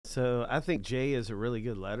So I think J is a really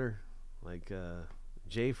good letter, like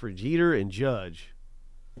J for Jeter and Judge,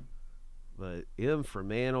 but M for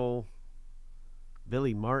Mantle,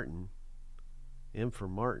 Billy Martin, M for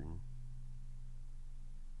Martin.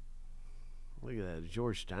 Look at that,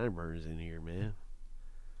 George Steinburn's in here, man.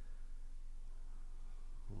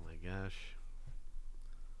 Oh my gosh,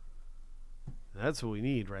 that's what we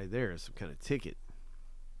need right there. Some kind of ticket.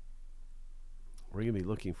 We're gonna be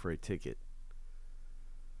looking for a ticket.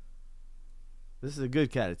 This is a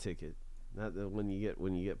good kind of ticket, not the one you get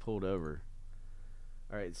when you get pulled over.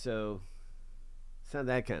 All right, so it's not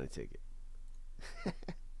that kind of ticket.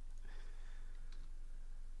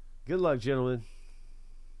 Good luck, gentlemen.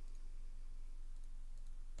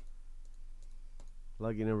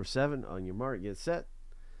 Lucky number 7. On your mark, get set,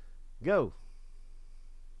 go.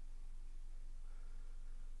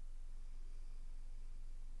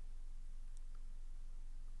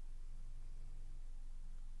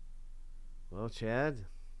 Well, Chad,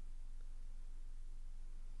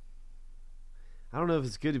 I don't know if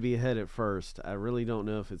it's good to be ahead at first. I really don't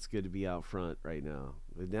know if it's good to be out front right now.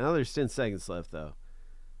 But now there's 10 seconds left, though.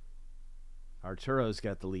 Arturo's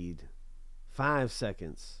got the lead. 5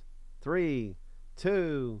 seconds. 3,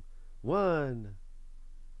 2, 1.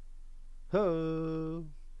 Ho!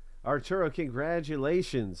 Arturo,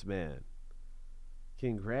 congratulations, man.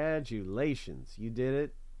 Congratulations. You did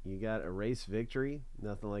it. You got a race victory.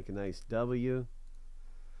 Nothing like a nice W.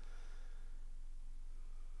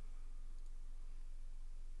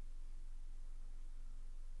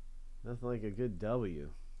 Nothing like a good W.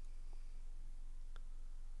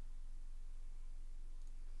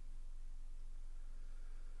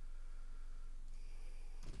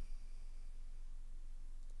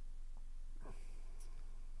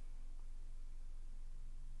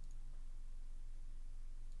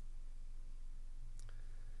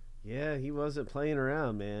 Yeah, he wasn't playing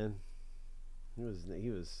around, man. He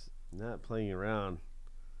was not playing around.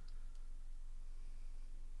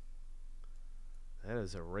 That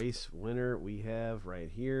is a race winner we have right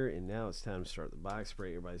here. And now it's time to start the box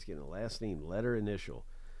break. Everybody's getting a last name, letter, initial.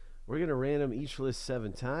 We're going to random each list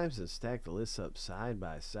 7 times and stack the lists up side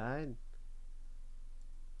by side.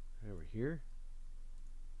 Over here.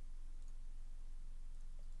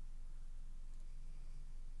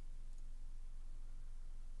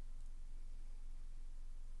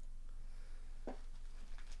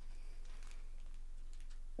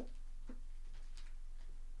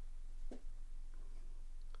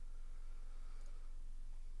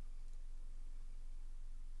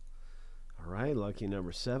 All right, lucky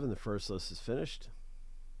number 7. The first list is finished.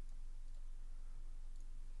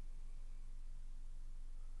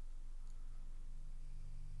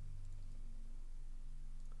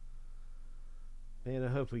 Man, I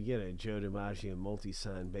hope we get a Joe DiMaggio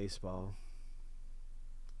multi-sign baseball.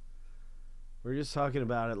 We're just talking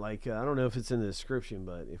about it like, I don't know if it's in the description,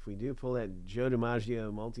 but if we do pull that Joe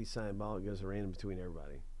DiMaggio multi-sign ball, it goes random between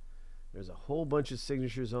everybody. There's a whole bunch of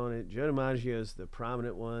signatures on it. Joe DiMaggio is the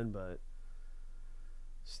prominent one, but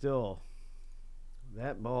still,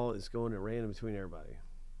 that ball is going to random between everybody.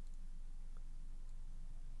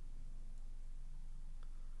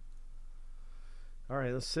 All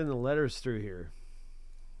right, let's send the letters through here.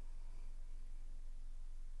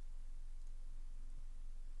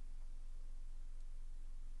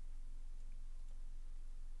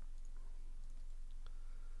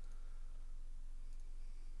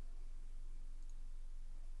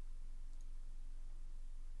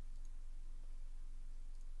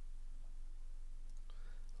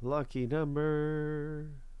 Lucky number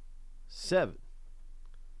 7.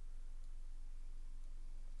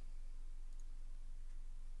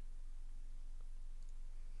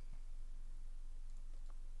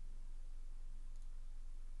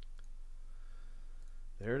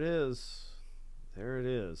 There it is. There it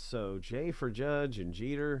is. So J for Judge and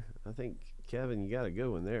Jeter. I think, Kevin, you got a good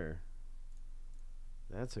one there.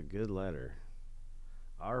 That's a good letter.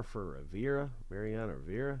 R for Rivera, Mariano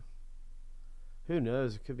Rivera. Who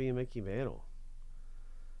knows? It could be a Mickey Mantle.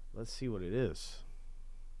 Let's see what it is.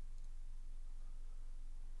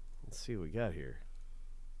 Let's see what we got here.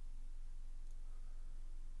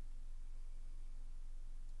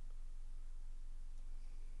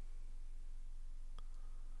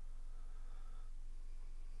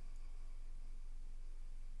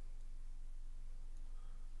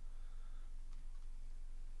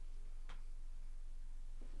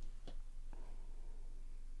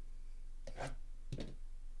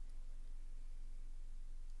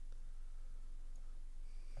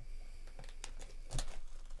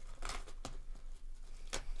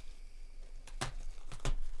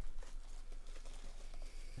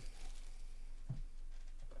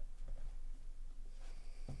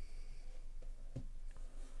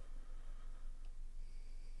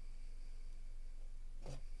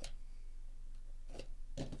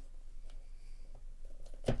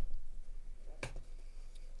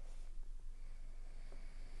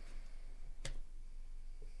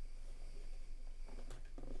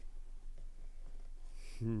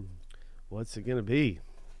 What's it going to be?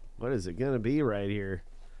 What is it going to be right here?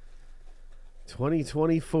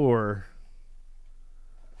 2024.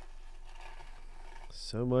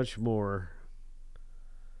 So much more.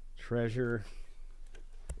 Treasure.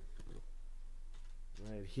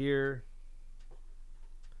 Right here.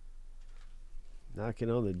 Knocking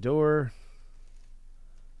on the door.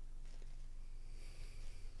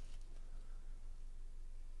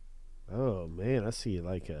 Oh, man. I see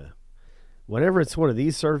like a... Whenever it's one of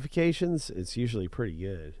these certifications, it's usually pretty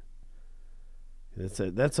good.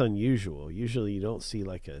 That's unusual. Usually you don't see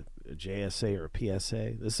like a JSA or a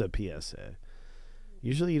PSA. This is a PSA.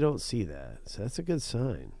 Usually you don't see that. So that's a good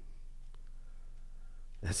sign.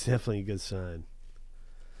 That's definitely a good sign.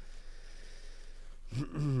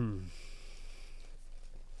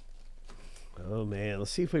 Oh, man.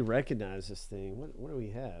 Let's see if we recognize this thing. What do we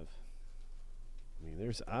have? I mean,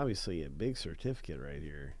 there's obviously a big certificate right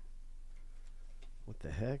here. What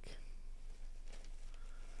the heck?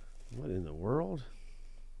 What in the world?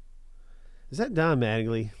 Is that Don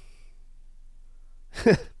Mattingly?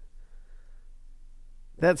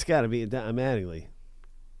 That's got to be a Don Mattingly.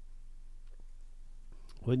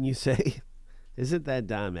 Wouldn't you say? Isn't that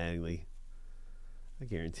Don Mattingly? I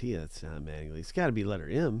guarantee you that's Don Mattingly. It's got to be letter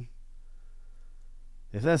M.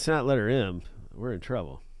 If that's not letter M, we're in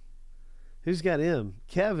trouble. Who's got M?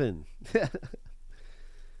 Kevin.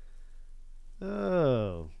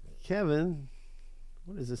 Oh, Kevin.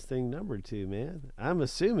 What is this thing numbered to, man? I'm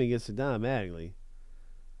assuming it's a Don Mattingly.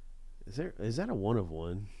 Is that a 1 of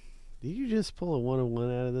 1? Did you just pull a 1 of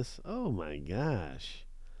 1 out of this? Oh my gosh.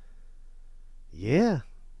 Yeah.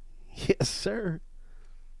 Yes, sir.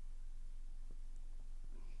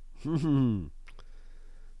 Hope.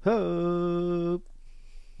 All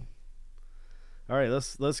right,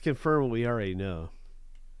 let's confirm what we already know.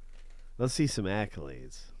 Let's see some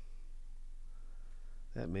accolades.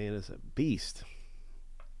 That man is a beast.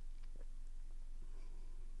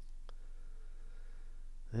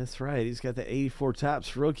 That's right. He's got the 84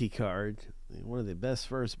 Topps rookie card. One of the best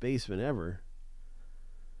first basemen ever.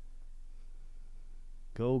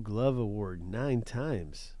 Gold Glove Award 9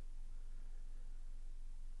 times.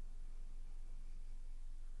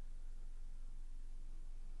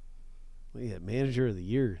 Look at that. Manager of the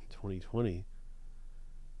Year 2020.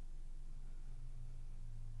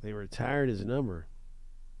 They retired his number.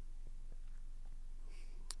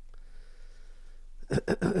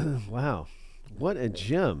 Wow. What a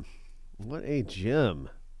gem. What a gem.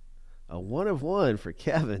 A 1 of 1 for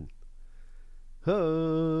Kevin.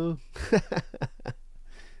 Ho.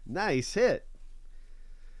 Nice hit.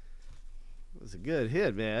 It was a good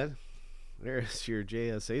hit, man. There's your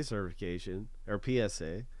JSA certification. Or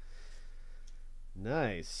PSA.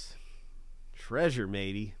 Nice. Treasure,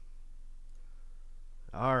 matey.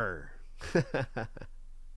 Arr.